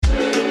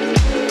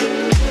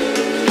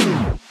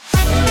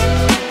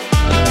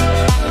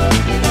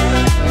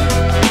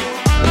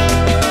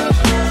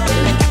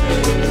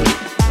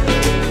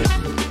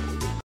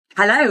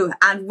Hello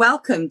and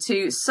welcome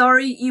to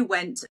Sorry You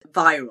Went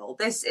Viral.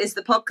 This is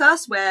the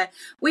podcast where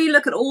we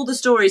look at all the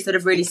stories that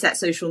have really set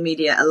social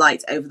media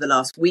alight over the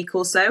last week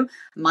or so.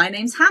 My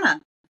name's Hannah.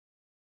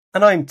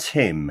 And I'm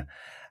Tim.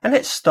 And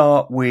let's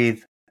start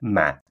with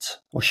Matt,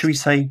 or should we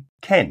say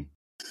Ken?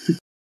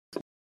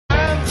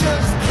 I'm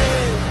just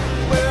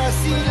Ken. Where I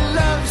see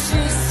love,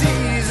 she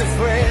sees a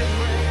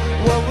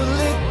friend. What will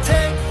it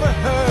take for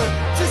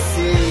her to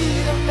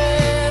see the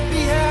man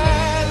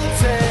behind the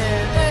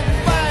tent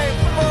and fight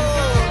for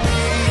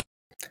me?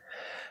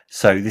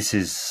 So this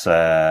is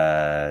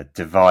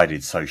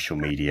divided social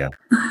media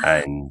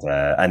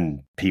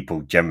and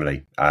people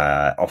generally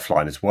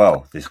offline as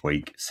well this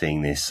week,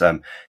 seeing this.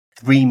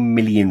 3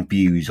 million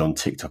views on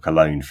TikTok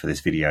alone for this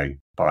video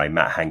by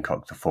Matt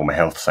Hancock, the former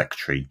health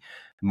secretary,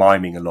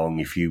 miming along,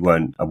 if you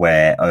weren't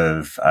aware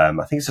of, I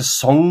think it's a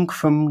song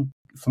from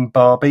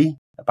Barbie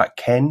about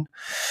Ken.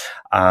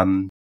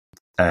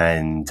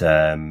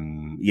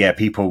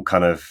 People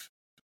kind of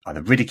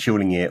either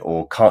ridiculing it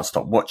or can't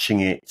stop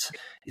watching it.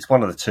 It's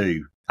one of the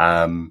two.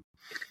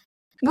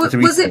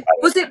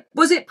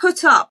 Was it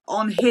put up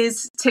on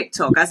his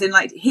TikTok, as in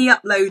like he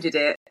uploaded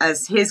it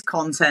as his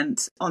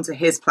content onto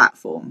his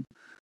platform?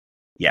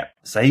 Yeah,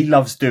 so he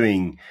loves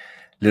doing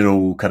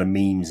little kind of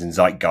memes and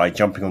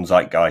jumping on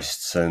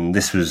zeitgeists, and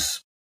this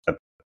was a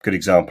good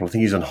example. I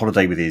think he's on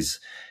holiday with his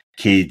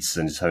kids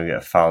and just having a bit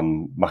of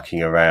fun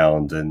mucking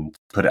around and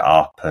put it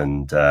up,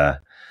 and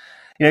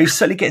he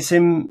certainly gets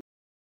him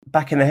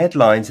back in the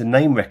headlines and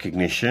name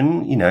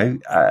recognition.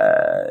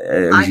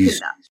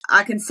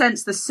 I can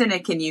sense the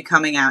cynic in you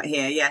coming out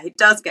here. Yeah, it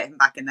does get him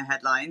back in the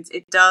headlines.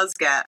 It does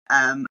get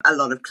a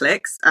lot of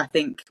clicks. I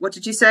think, what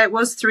did you say it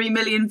was? 3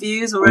 million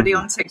views already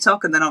on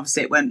TikTok, and then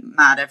obviously it went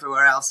mad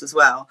everywhere else as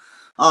well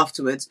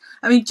afterwards.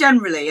 I mean,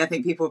 generally, I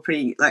think people were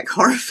pretty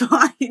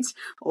horrified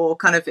or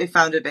kind of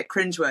found it a bit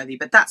cringeworthy,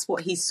 but that's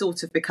what he's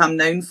sort of become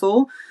known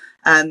for.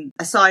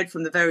 Aside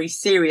from the very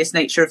serious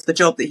nature of the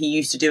job that he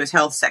used to do as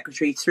health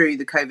secretary through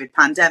the COVID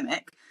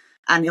pandemic.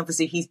 And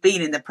obviously he's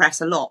been in the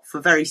press a lot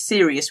for very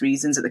serious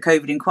reasons at the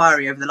COVID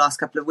inquiry over the last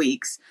couple of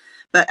weeks.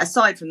 But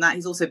aside from that,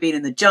 he's also been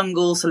in the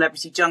jungle,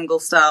 celebrity jungle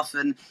stuff.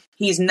 And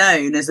he's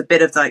known as a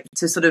bit of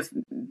to sort of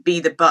be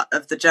the butt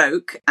of the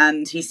joke.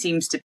 And he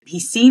seems to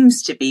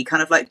be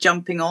kind of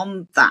jumping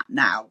on that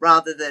now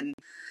rather than,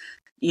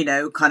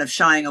 kind of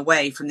shying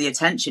away from the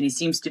attention. He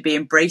seems to be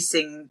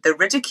embracing the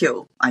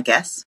ridicule, I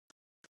guess.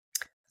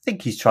 I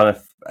think he's trying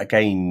to,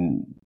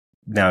 again,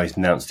 now he's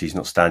announced he's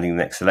not standing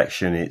the next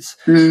election. He's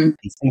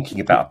thinking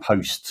about a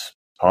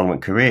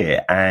post-parliament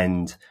career,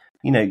 and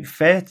to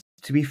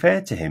be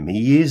fair to him,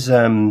 he is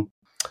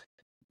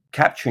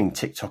capturing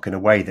TikTok in a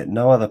way that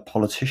no other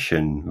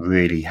politician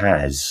really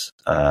has,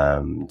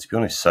 to be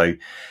honest. So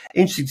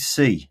interesting to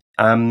see.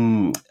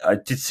 I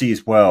did see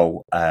as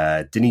well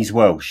Denise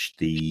Welsh,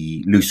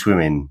 the Loose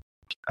Women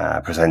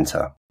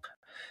presenter,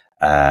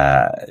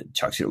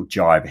 chucks a little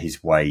jibe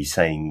his way,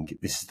 saying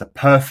this is the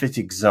perfect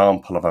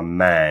example of a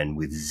man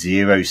with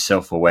zero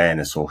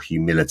self-awareness or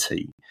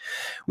humility,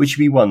 which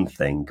would be one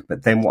thing.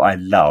 But then what I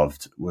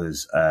loved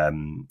was a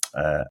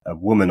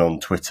woman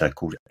on Twitter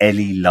called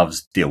Ellie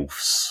Loves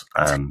Dilfs.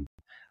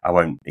 I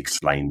won't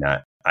explain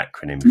that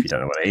acronym if you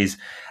don't know what it is.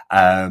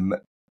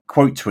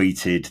 Quote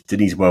tweeted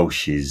Denise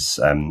Welsh's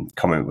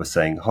comment was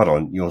saying, hold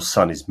on, your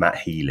son is Matt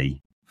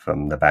Healy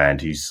from the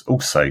band, who's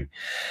also,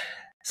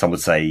 some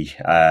would say,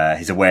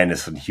 his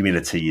awareness and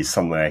humility is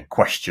somewhere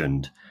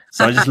questioned.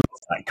 So I just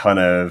love that kind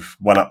of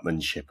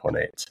one-upmanship on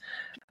it.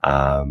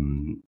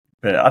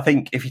 But I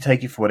think if you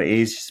take it for what it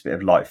is, just a bit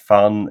of light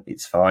fun,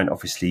 it's fine.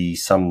 Obviously,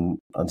 some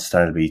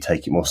understandably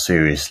take it more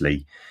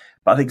seriously.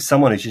 But I think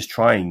someone is just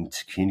trying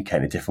to communicate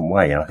in a different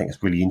way. And I think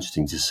it's really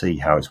interesting to see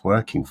how it's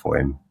working for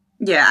him.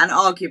 Yeah, and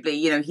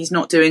arguably, he's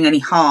not doing any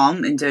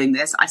harm in doing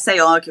this. I say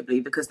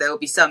arguably because there will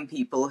be some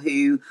people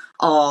who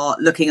are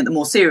looking at the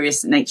more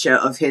serious nature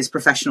of his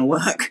professional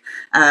work.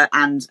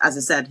 And as I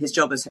said, his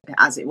job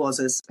as it was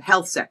as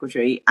health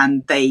secretary,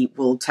 and they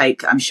will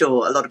take, I'm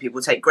sure a lot of people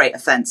will take great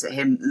offence at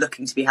him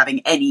looking to be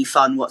having any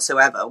fun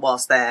whatsoever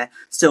whilst they're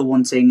still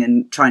wanting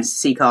and trying to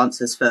seek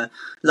answers for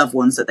loved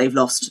ones that they've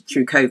lost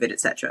through COVID,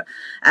 etc.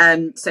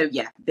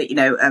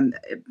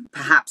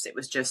 Perhaps it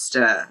was just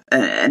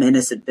an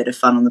innocent bit of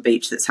fun on the beach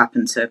that's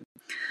happened to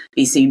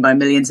be seen by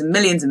millions and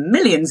millions and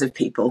millions of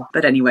people.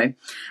 But anyway,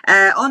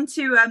 on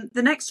to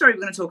the next story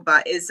we're going to talk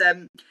about is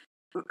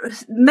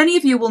many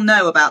of you will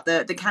know about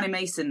the Canny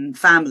Mason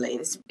family,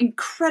 this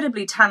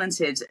incredibly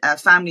talented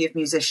family of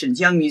musicians,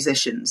 young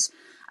musicians.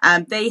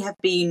 They have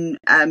been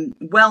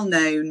well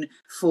known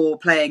for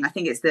playing, I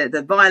think it's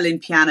the violin,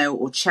 piano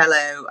or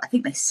cello. I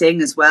think they sing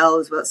as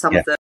well some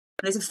of them.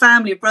 There's a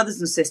family of brothers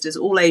and sisters,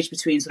 all aged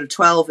between sort of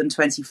 12 and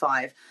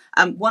 25.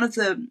 One of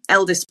the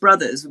eldest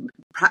brothers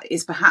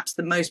is perhaps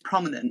the most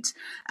prominent,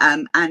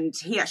 and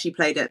he actually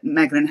played at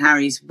Meghan and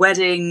Harry's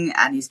wedding,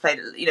 and he's played,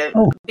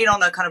 been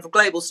on a kind of a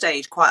global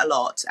stage quite a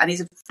lot. And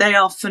they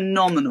are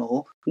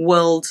phenomenal,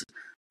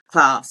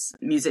 class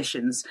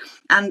musicians.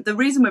 And the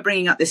reason we're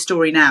bringing up this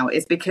story now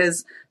is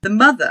because the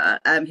mother,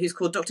 who's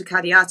called Dr.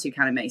 Kadiatu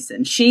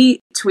Kanemason,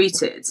 she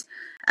tweeted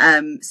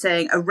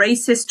saying a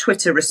racist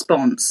Twitter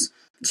response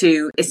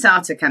to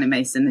Isata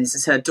Kanemason, this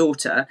is her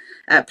daughter,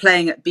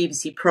 playing at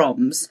BBC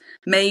Proms,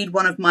 made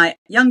one of my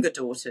younger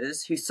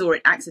daughters, who saw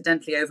it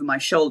accidentally over my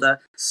shoulder,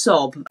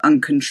 sob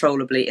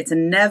uncontrollably. It's a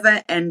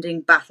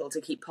never-ending battle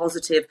to keep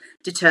positive,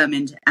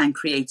 determined and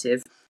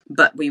creative,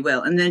 but we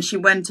will. And then she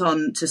went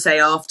on to say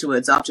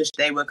afterwards, after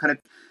they were kind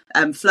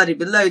of flooded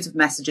with loads of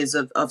messages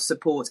of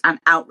support and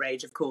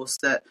outrage, of course,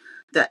 that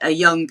a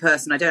young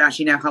person, I don't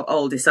actually know how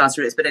old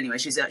Isata is, but anyway,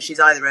 she's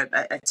either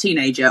a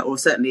teenager or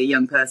certainly a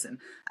young person.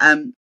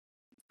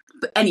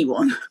 But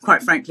anyone,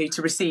 quite frankly,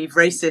 to receive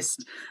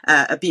racist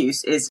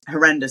abuse is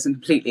horrendous and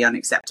completely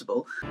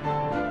unacceptable.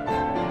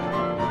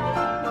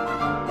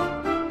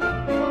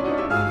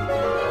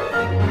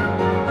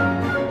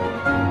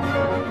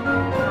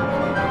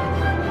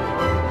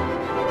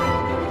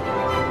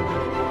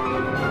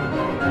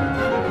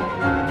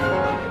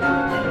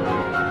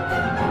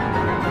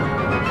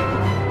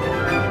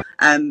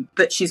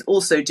 But she's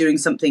also doing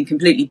something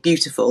completely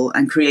beautiful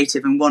and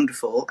creative and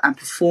wonderful and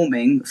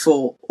performing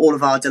for all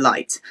of our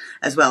delight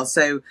as well.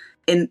 So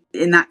in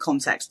that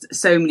context,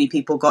 so many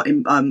people got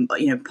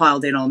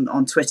piled in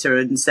on Twitter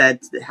and said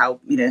how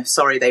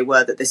sorry they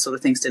were that this sort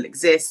of thing still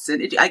exists.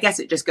 And I guess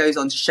it just goes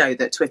on to show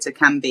that Twitter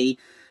can be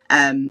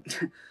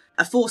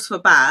a force for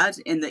bad,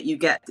 in that you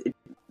get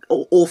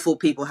awful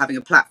people having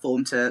a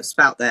platform to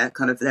spout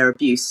their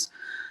abuse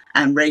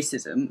and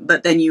racism,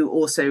 but then you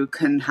also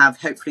can have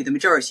hopefully the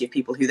majority of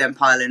people who then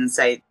pile in and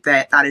say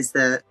that is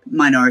the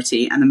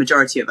minority and the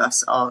majority of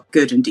us are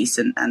good and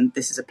decent and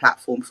this is a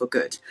platform for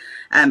good.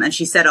 And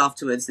she said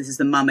afterwards, this is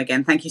the mum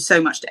again, thank you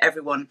so much to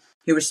everyone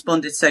who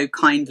responded so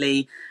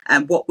kindly.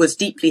 What was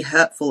deeply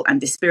hurtful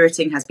and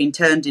dispiriting has been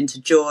turned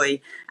into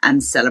joy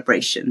and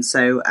celebration.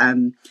 So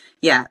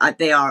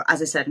they are,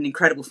 as I said, an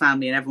incredible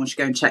family, and everyone should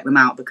go and check them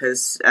out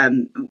because,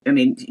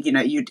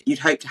 you'd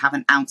hope to have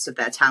an ounce of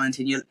their talent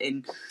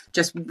in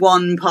just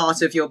one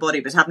part of your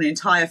body, but to have an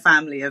entire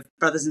family of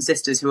brothers and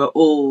sisters who are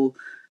all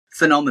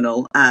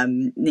phenomenal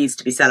needs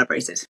to be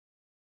celebrated.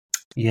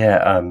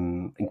 Yeah,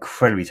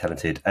 incredibly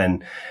talented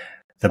and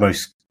the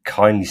most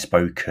kindly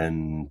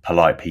spoken,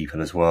 polite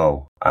people as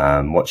well.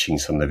 Watching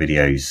some of the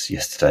videos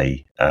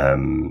yesterday,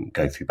 going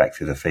back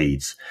through the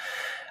feeds.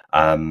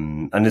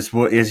 And as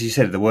you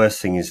said, the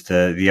worst thing is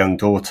the young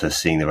daughter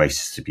seeing the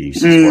racist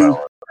abuse as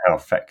well, how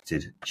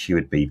affected she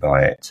would be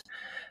by it.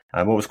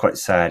 What was quite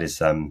sad is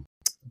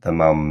the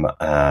mum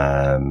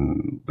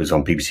was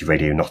on BBC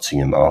Radio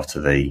Nottingham after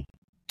the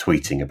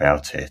tweeting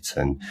about it,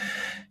 and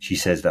she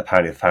says that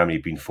apparently the family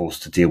had been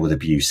forced to deal with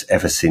abuse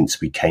ever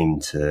since we came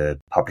to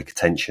public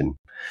attention.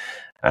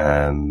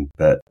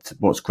 But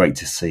what's great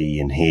to see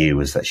and hear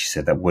was that she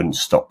said that wouldn't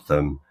stop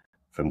them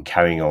from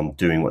carrying on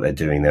doing what they're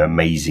doing, their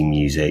amazing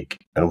music,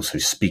 and also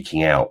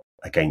speaking out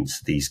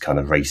against these kind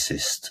of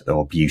racist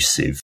or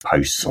abusive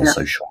posts on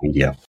social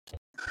media.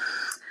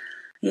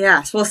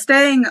 Yes, well,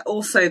 staying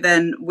also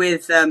then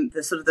with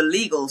the sort of the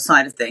legal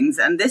side of things,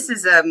 and this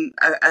is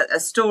a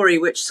story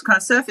which kind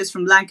of surfaced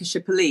from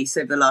Lancashire Police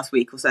over the last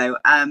week or so,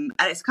 and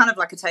it's kind of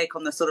like a take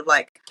on the sort of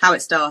like how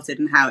it started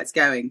and how it's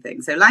going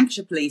thing. So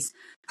Lancashire Police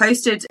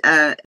posted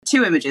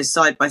 2 images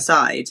side by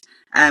side,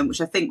 which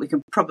I think we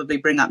can probably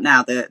bring up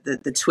now,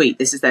 the tweet.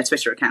 This is their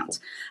Twitter account.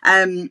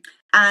 And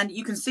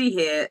you can see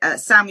here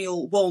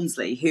Samuel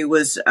Walmsley, who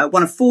was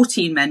one of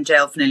 14 men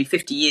jailed for nearly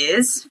 50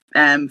 years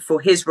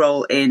for his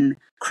role in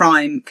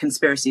crime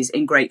conspiracies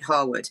in Great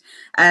Harwood.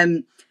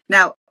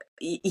 Now,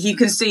 you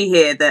can see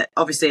here that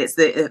obviously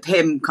it's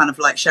him kind of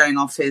like showing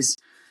off his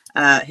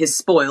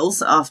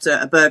spoils after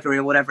a burglary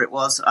or whatever it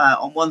was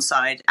on one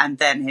side, and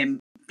then him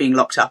being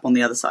locked up on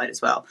the other side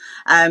as well.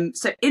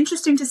 So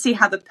interesting to see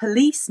how the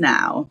police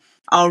now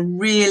are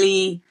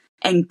really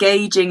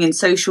engaging in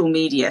social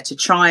media to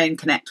try and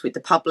connect with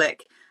the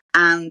public,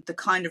 and the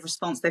kind of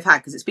response they've had,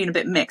 because it's been a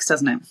bit mixed,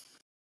 hasn't it?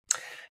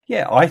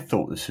 Yeah, I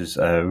thought this was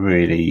a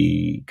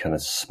really kind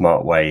of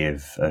smart way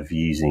of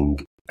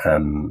using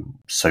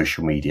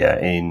social media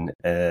in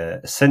a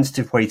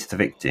sensitive way to the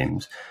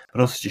victims,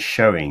 but also just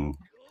showing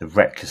the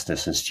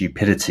recklessness and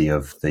stupidity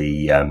of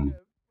the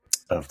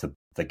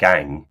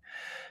gang,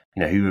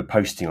 who were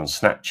posting on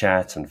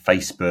Snapchat and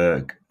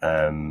Facebook,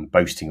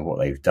 boasting of what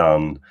they've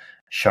done,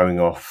 showing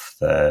off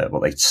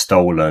what they'd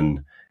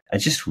stolen,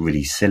 and just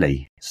really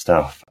silly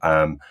stuff.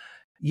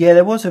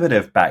 There was a bit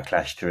of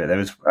backlash to it. There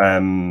was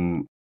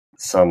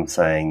some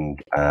saying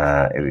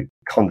it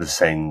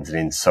condescends and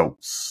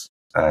insults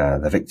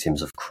the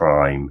victims of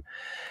crime.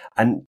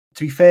 And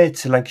to be fair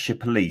to Lancashire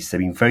Police, they've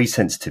been very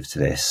sensitive to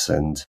this.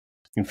 And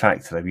in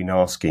fact, they've been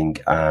asking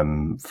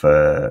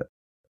for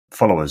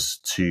followers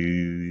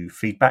to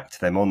feed back to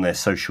them on their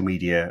social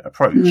media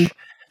approach.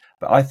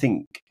 But I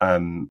think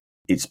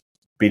it's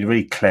been a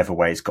really clever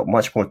way. It's got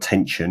much more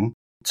attention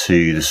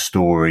to the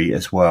story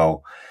as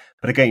well.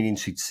 But again,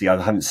 interesting to see.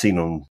 I haven't seen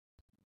on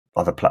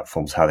other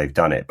platforms how they've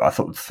done it, but I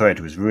thought the thread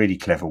was a really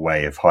clever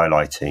way of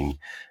highlighting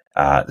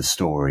the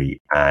story,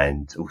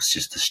 and also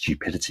just the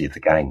stupidity of the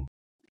gang.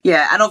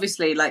 Yeah, and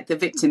obviously, like, the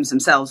victims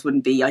themselves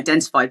wouldn't be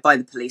identified by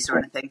the police or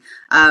anything.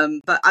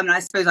 But I mean, I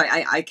suppose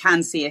I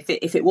can see if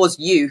it was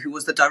you who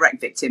was the direct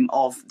victim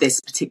of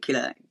this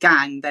particular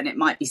gang, then it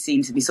might be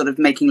seen to be sort of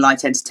making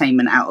light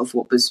entertainment out of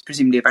what was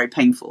presumably a very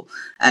painful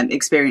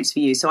experience for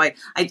you. So I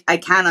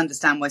can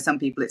understand why some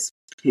people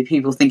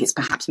think it's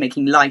perhaps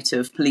making light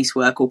of police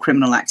work or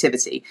criminal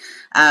activity.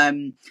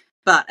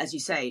 But as you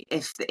say,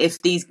 if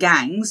these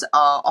gangs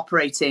are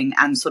operating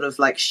and sort of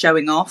like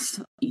showing off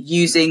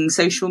using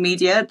social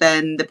media,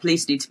 then the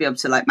police need to be able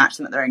to like match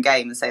them at their own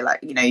game and say,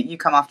 like, you know, you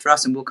come after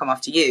us and we'll come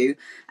after you.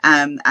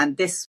 And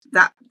this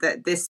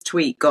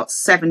tweet got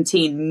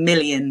 17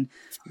 million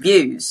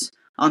views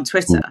on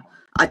Twitter.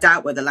 I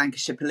doubt whether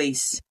Lancashire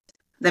police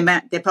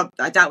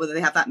I doubt whether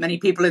they have that many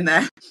people in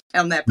there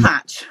on their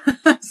patch.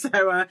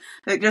 So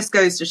it just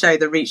goes to show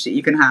the reach that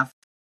you can have.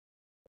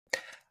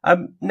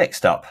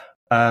 Next up.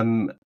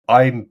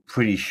 I'm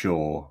pretty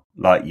sure,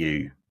 like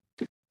me,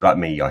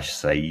 I should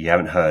say, you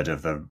haven't heard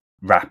of the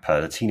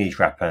teenage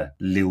rapper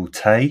Lil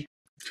Tay.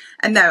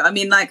 And no, I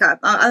mean, like,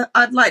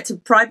 I'd like to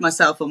pride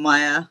myself on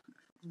my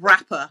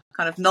rapper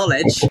kind of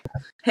knowledge,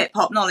 hip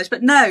hop knowledge,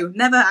 but no,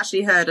 never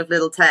actually heard of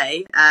Lil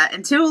Tay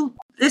until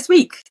this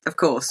week, of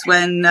course,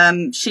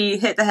 when she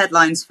hit the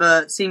headlines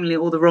for seemingly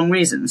all the wrong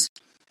reasons.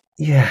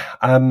 Yeah,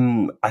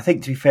 I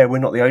think, to be fair, we're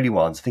not the only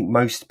ones. I think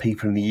most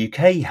people in the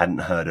UK hadn't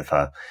heard of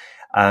her.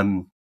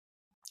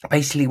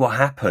 Basically what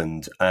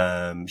happened,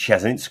 she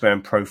has an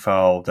Instagram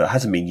profile that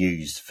hasn't been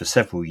used for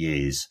several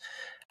years.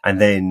 And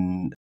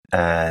then,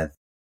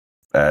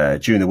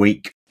 during the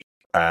week,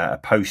 a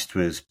post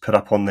was put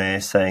up on there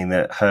saying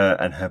that her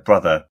and her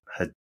brother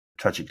had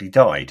tragically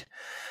died.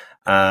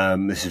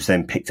 This was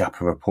then picked up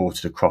and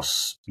reported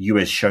across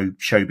US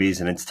showbiz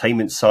and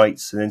entertainment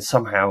sites, and then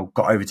somehow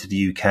got over to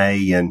the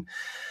UK, and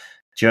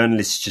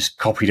journalists just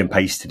copied and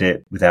pasted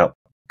it without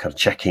kind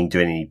of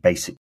doing any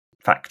basic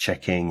fact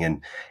checking,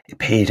 and it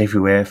appeared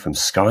everywhere from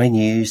Sky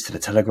News to the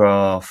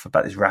Telegraph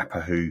about this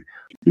rapper who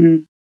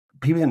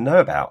people didn't know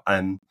about.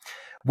 And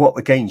what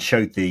again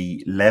showed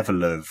the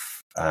level of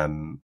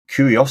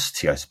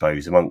curiosity, I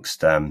suppose,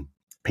 amongst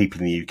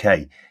people in the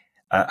UK.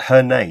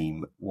 Her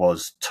name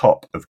was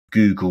top of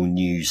Google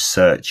News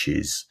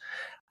searches.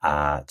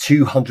 Over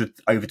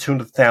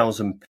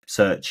 200,000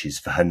 searches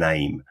for her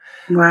name.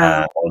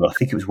 Wow. On, I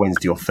think it was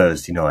Wednesday or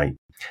Thursday night.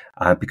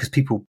 Because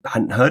people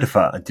hadn't heard of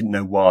her and didn't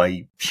know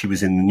why she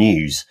was in the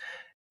news.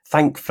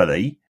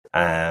 Thankfully,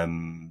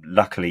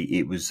 luckily,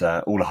 it was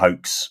all a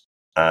hoax.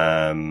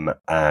 Apparently,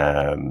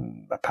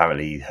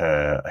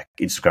 her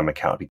Instagram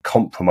account had been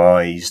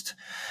compromised,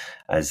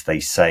 as they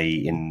say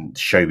in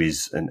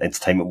showbiz and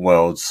entertainment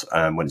worlds,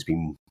 when it's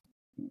been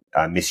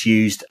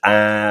misused.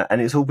 And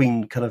it's all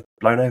been kind of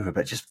blown over,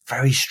 but just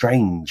very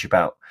strange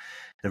about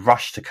the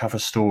rush to cover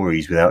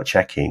stories without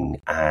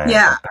checking, and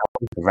about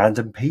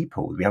random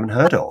people we haven't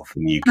heard of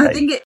in the UK. I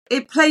think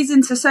it plays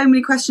into so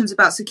many questions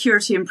about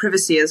security and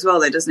privacy as well,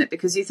 though, doesn't it?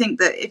 Because you think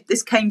that if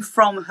this came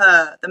from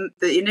her,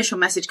 the initial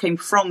message came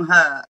from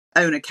her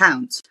own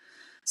account.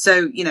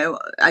 So, you know,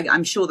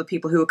 I'm sure the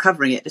people who were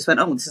covering it just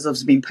went, oh, this is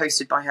obviously being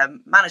posted by her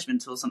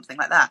management or something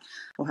like that,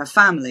 or her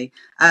family.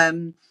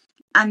 And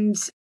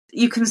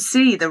you can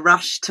see the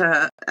rush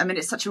to, I mean,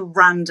 it's such a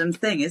random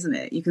thing, isn't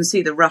it? You can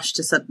see the rush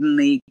to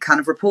suddenly kind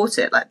of report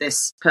it, like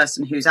this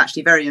person who's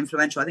actually very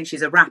influential. I think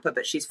she's a rapper,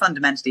 but she's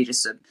fundamentally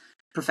just a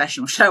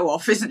professional show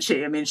off, isn't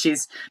she? I mean,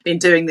 she's been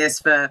doing this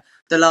for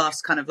the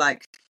last kind of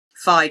like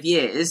 5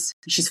 years.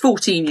 She's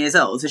 14 years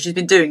old, so she's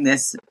been doing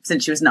this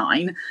since she was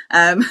 9,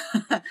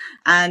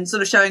 and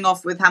sort of showing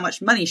off with how much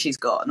money she's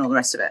got and all the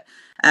rest of it.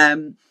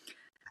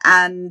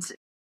 And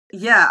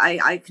yeah,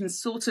 I can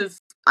sort of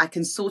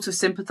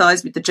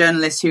sympathise with the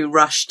journalist who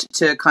rushed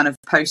to kind of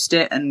post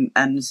it and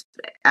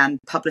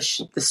publish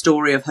the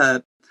story of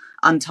her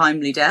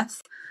untimely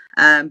death.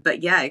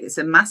 But yeah, it's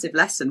a massive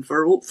lesson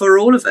for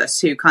all of us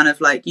who kind of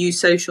like use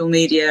social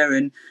media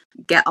and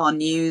get our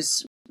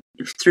news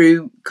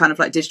through kind of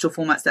like digital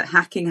formats, that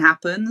hacking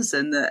happens,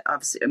 and that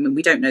obviously, I mean,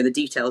 we don't know the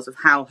details of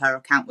how her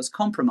account was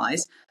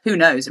compromised. Who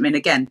knows? I mean,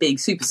 again, being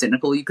super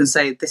cynical, you can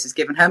say this has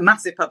given her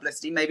massive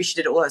publicity. Maybe she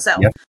did it all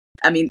herself. Yep.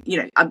 I mean, you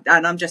know,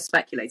 I'm just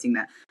speculating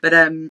there, but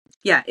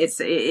yeah,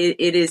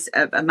 it is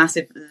a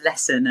massive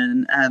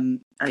lesson, and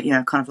you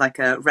know, kind of like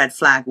a red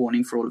flag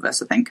warning for all of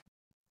us, I think.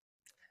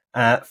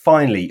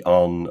 Finally,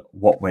 on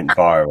what went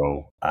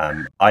viral,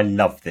 I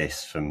love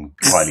this from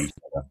Kylie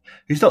Jenner,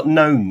 who's not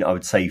known, I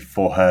would say,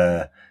 for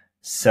her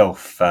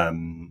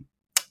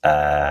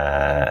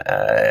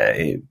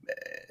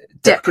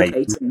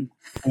deprecating.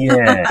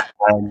 Yeah,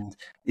 and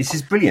this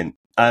is brilliant.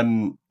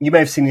 You may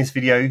have seen this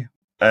video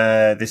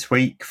this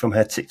week from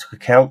her TikTok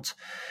account.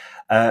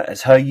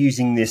 It's her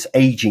using this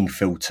aging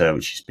filter,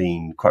 which has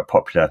been quite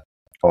popular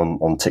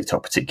on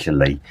TikTok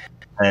particularly.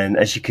 And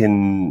as you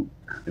can,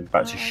 I'm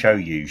about to show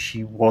you,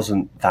 she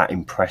wasn't that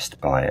impressed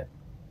by it.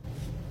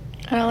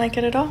 I don't like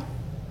it at all.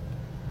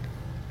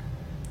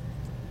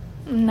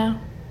 No.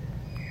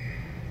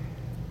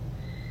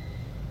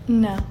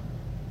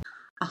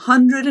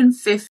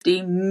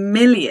 150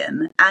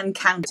 million and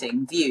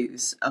counting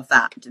views of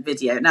that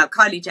video. Now,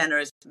 Kylie Jenner,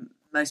 as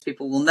most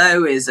people will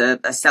know, is a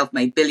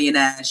self-made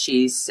billionaire.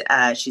 She's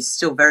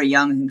still very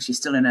young. I think she's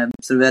still in her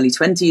sort of early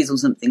 20s or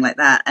something like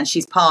that. And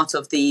she's part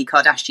of the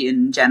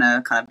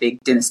Kardashian-Jenner kind of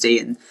big dynasty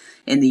in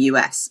the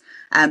US.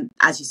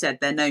 As you said,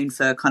 they're known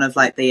for kind of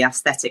like the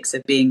aesthetics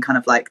of being kind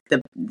of like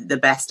the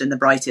best and the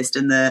brightest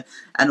and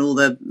all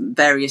the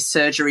various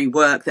surgery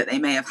work that they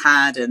may have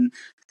had, and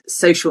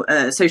social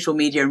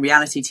media and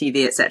reality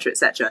TV, etc.,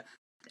 etc.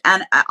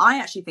 And I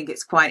actually think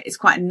it's quite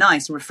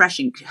nice and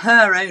refreshing.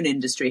 Her own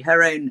industry,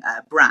 her own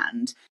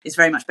brand is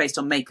very much based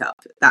on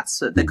makeup. That's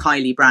the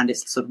Kylie brand.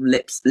 It's sort of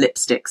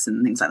lipsticks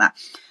and things like that.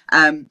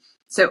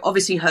 So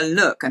obviously her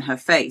look and her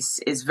face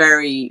is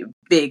very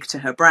big to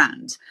her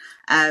brand.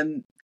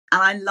 And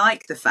I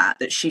like the fact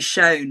that she's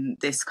shown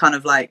this kind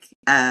of like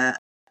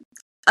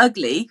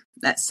ugly,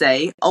 let's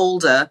say,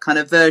 older kind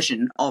of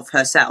version of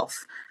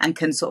herself, and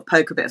can sort of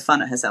poke a bit of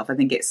fun at herself. I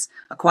think it's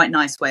a quite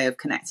nice way of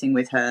connecting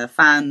with her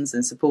fans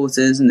and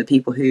supporters and the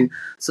people who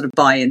sort of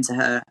buy into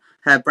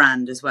her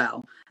brand as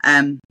well.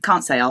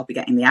 Can't say I'll be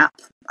getting the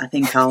app. I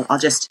think I'll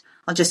just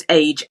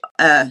age,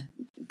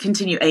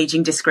 continue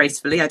aging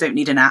disgracefully. I don't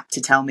need an app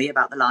to tell me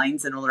about the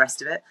lines and all the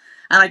rest of it.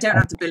 And I don't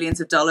have the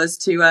billions of dollars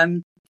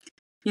to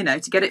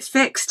to get it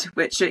fixed,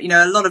 which,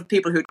 a lot of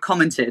people who'd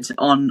commented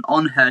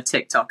on her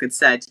TikTok had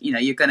said,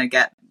 you're going to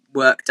get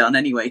work done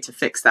anyway to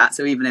fix that.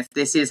 So even if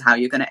this is how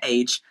you're going to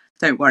age,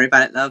 don't worry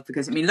about it, love.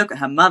 Because, look at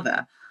her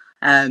mother,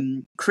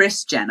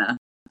 Kris Jenner.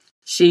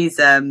 She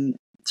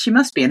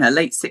must be in her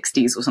late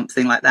 60s or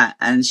something like that.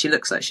 And she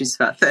looks like she's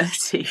about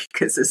 30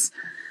 because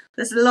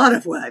there's a lot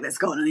of work that's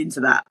gone into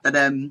that. But,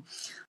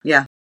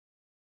 yeah.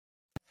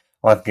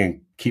 I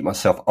can keep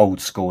myself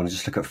old school and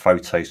just look at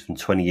photos from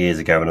 20 years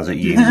ago when I was at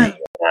uni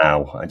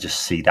now and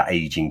just see that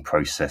aging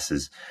process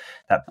as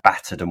that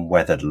battered and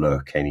weathered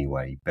look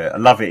anyway. But I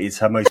love it. It's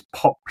her most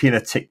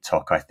popular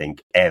TikTok, I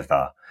think,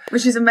 ever.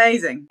 Which is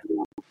amazing.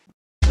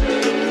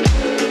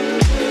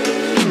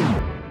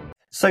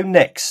 So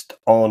next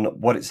on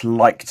what it's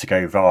like to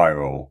go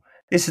viral.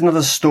 This is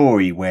another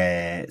story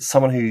where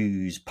someone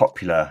who's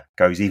popular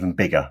goes even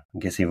bigger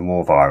and gets even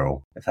more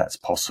viral, if that's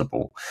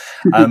possible.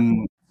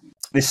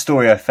 This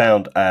story I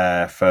found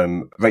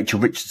from Rachel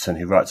Richardson,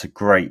 who writes a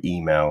great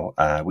email,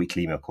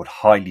 weekly email called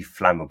Highly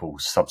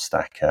Flammable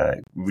Substack,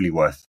 really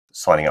worth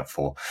signing up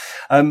for.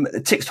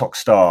 A TikTok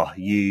star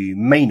you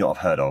may not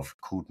have heard of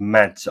called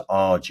Mads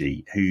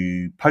Argy,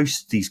 who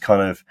posts these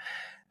kind of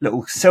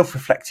little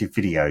self-reflective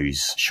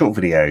videos, short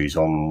videos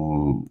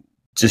on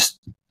just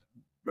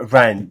a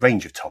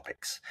range of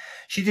topics.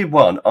 She did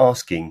one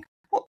asking,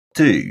 what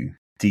do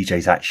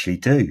DJs actually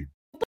do?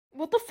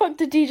 What the fuck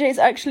do DJs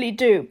actually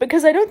do?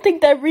 Because I don't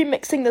think they're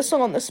remixing the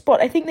song on the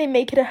spot. I think they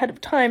make it ahead of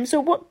time.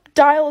 So what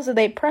dials are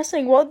they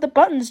pressing? What are the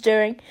buttons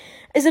doing?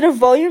 Is it a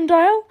volume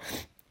dial?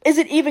 Is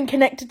it even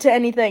connected to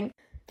anything?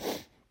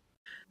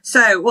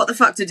 So what the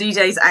fuck do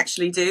DJs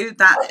actually do?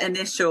 That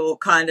initial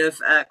kind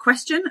of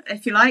question,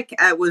 if you like,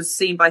 was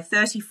seen by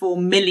 34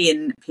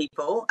 million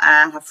people,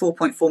 have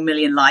 4.4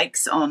 million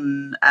likes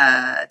on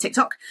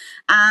TikTok.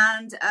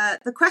 And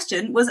the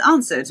question was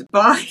answered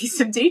by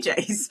some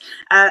DJs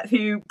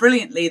who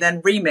brilliantly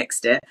then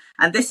remixed it.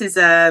 And this is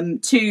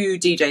two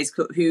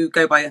DJs who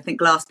go by, I think,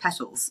 Glass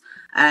Petals.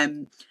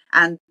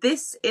 And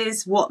this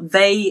is what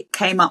they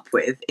came up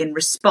with in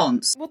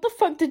response. What the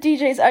fuck do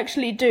DJs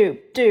actually do?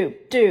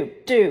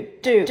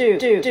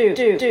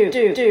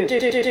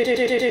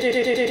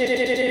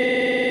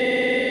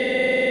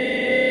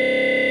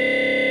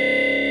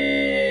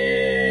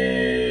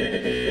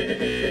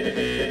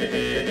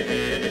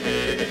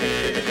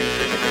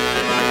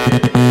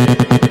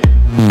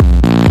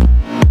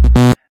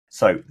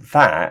 So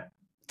that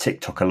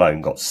TikTok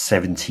alone got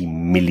 70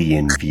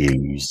 million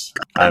views,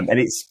 and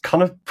it's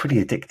kind of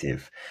pretty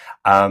addictive.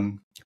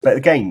 But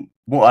again,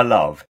 what I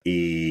love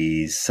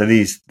is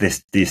this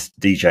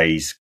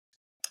DJ's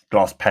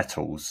Glass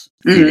Petals,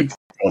 Felix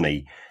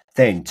Bonnie,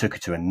 then took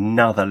it to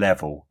another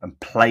level and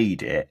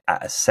played it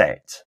at a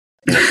set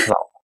in a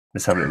club.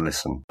 Let's have a little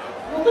listen.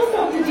 What the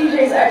fuck do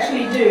DJs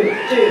actually do?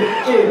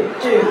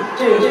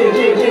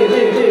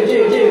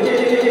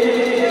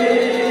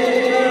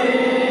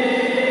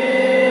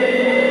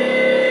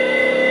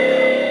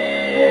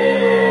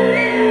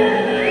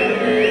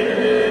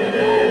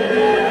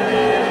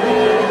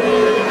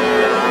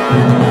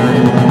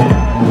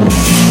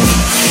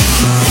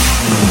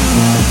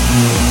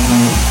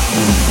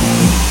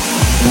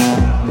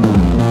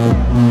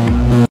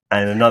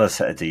 And another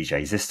set of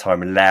DJs, this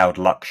time Loud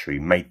Luxury,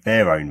 made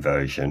their own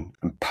version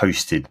and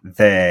posted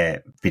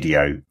their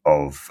video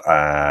of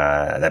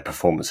their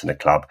performance in a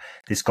club.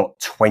 This got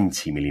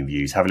 20 million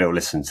views. Have a little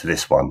listen to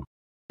this one.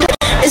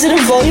 Is it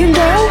a volume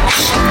dial?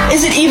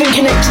 Is it even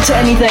connected to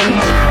anything?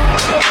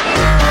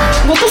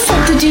 What the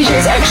fuck do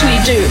DJs actually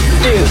do?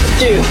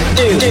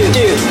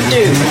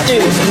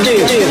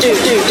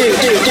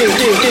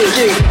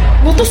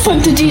 What the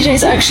fuck do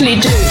DJs actually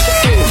do?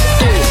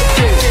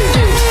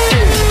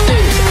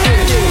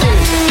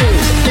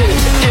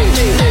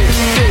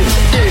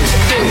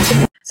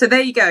 So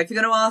there you go. If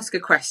you're going to ask a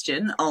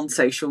question on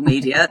social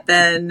media,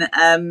 then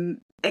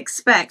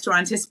expect or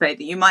anticipate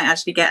that you might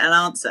actually get an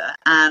answer.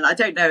 And I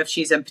don't know if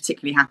she's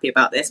particularly happy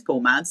about this, poor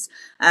Mads,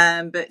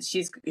 but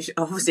she's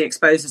obviously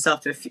exposed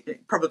herself to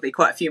probably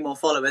quite a few more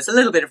followers, a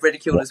little bit of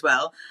ridicule as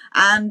well,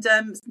 and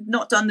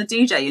not done the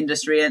DJ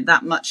industry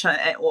that much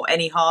or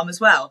any harm as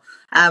well.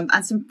 And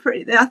I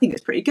think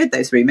it's pretty good,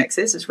 those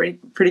remixes. It's really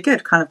pretty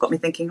good. Kind of got me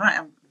thinking, right,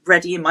 I'm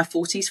ready in my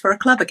 40s for a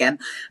club again.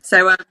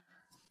 So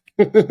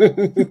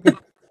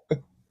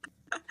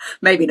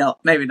maybe not.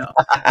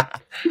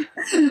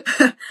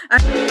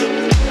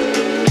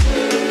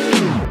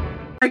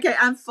 Okay,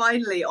 and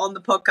finally on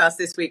the podcast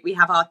this week, we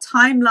have our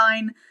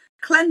timeline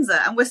cleanser,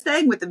 and we're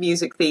staying with the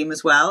music theme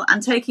as well,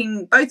 and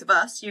taking both of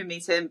us, you and me,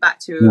 Tim, back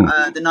to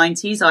the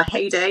 90s, our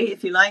heyday,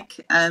 if you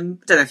like.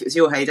 Don't know if it was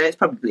your heyday, it's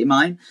probably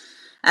mine.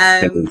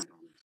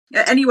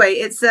 Anyway,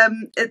 it's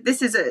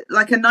this is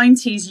like a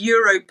 90s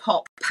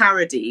Europop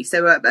parody.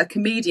 So a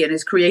comedian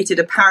has created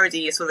a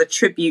parody, a sort of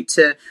tribute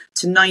to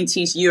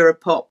 90s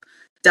Europop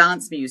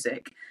dance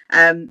music,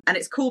 and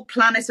it's called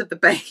Planet of the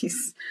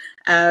Bass.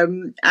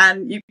 And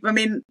you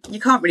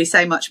can't really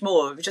say much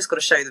more. We've just got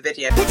to show the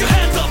video. Put your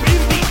hands up in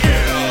the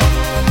air.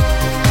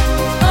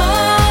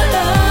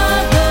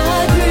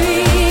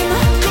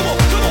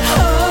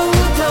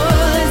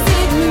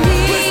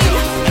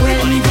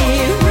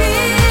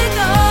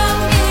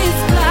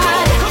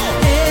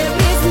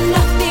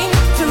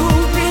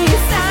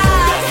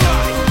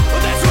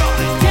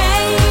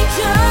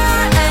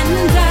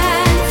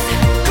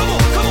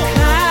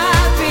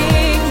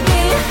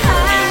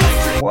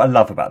 What I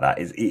love about that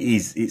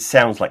is it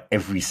sounds like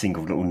every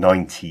single little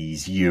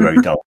 90s Euro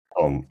dance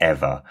song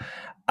ever.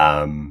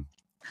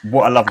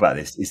 What I love about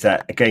this is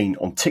that, again,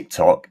 on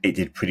TikTok, it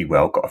did pretty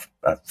well, got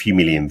a few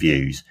million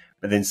views,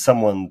 but then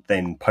someone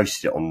then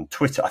posted it on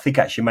Twitter. I think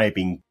actually it may have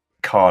been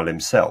Carl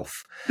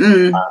himself.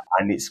 And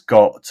it's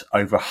got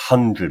over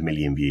 100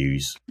 million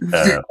views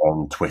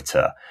on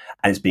Twitter.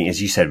 And it's being,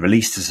 as you said,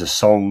 released as a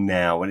song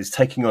now, and it's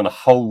taking on a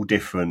whole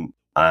different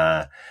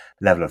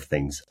level of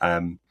things.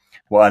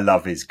 What I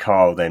love is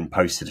Carl then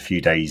posted a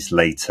few days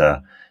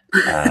later,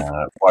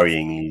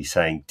 worryingly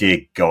saying,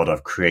 "Dear God,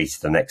 I've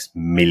created the next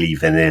Milli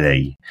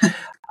Vanilli,"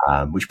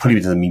 which probably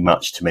doesn't mean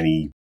much to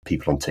many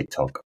people on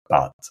TikTok,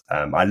 but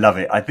I love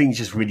it. I think it's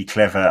just really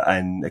clever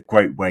and a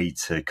great way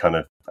to kind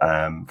of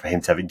for him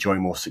to enjoy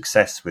more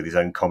success with his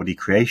own comedy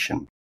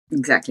creation.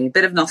 Exactly, a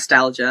bit of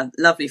nostalgia,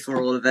 lovely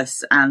for all of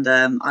us, and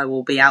I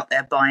will be out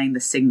there buying the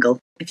single.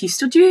 If you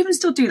do you even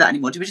still do that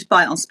anymore? Do we just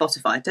buy it on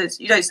Spotify?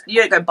 You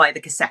don't go and buy the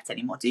cassette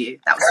anymore, do you?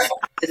 That was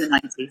back in the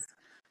 90s.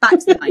 Back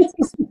to the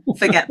 90s.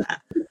 Forget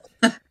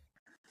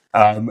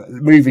that.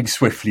 Moving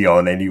swiftly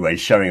on, anyway,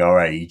 showing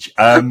our age.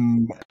 That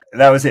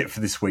was it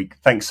for this week.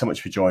 Thanks so much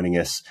for joining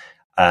us.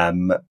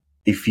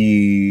 If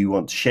you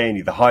want to share any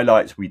of the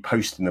highlights, we'll be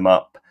posting them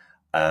up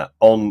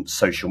on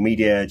social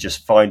media.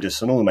 Just find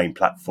us on all the main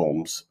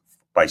platforms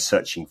by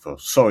searching for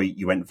Sorry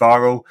You Went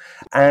Viral,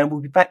 and we'll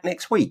be back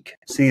next week.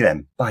 See you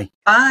then. Bye.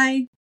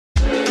 Bye.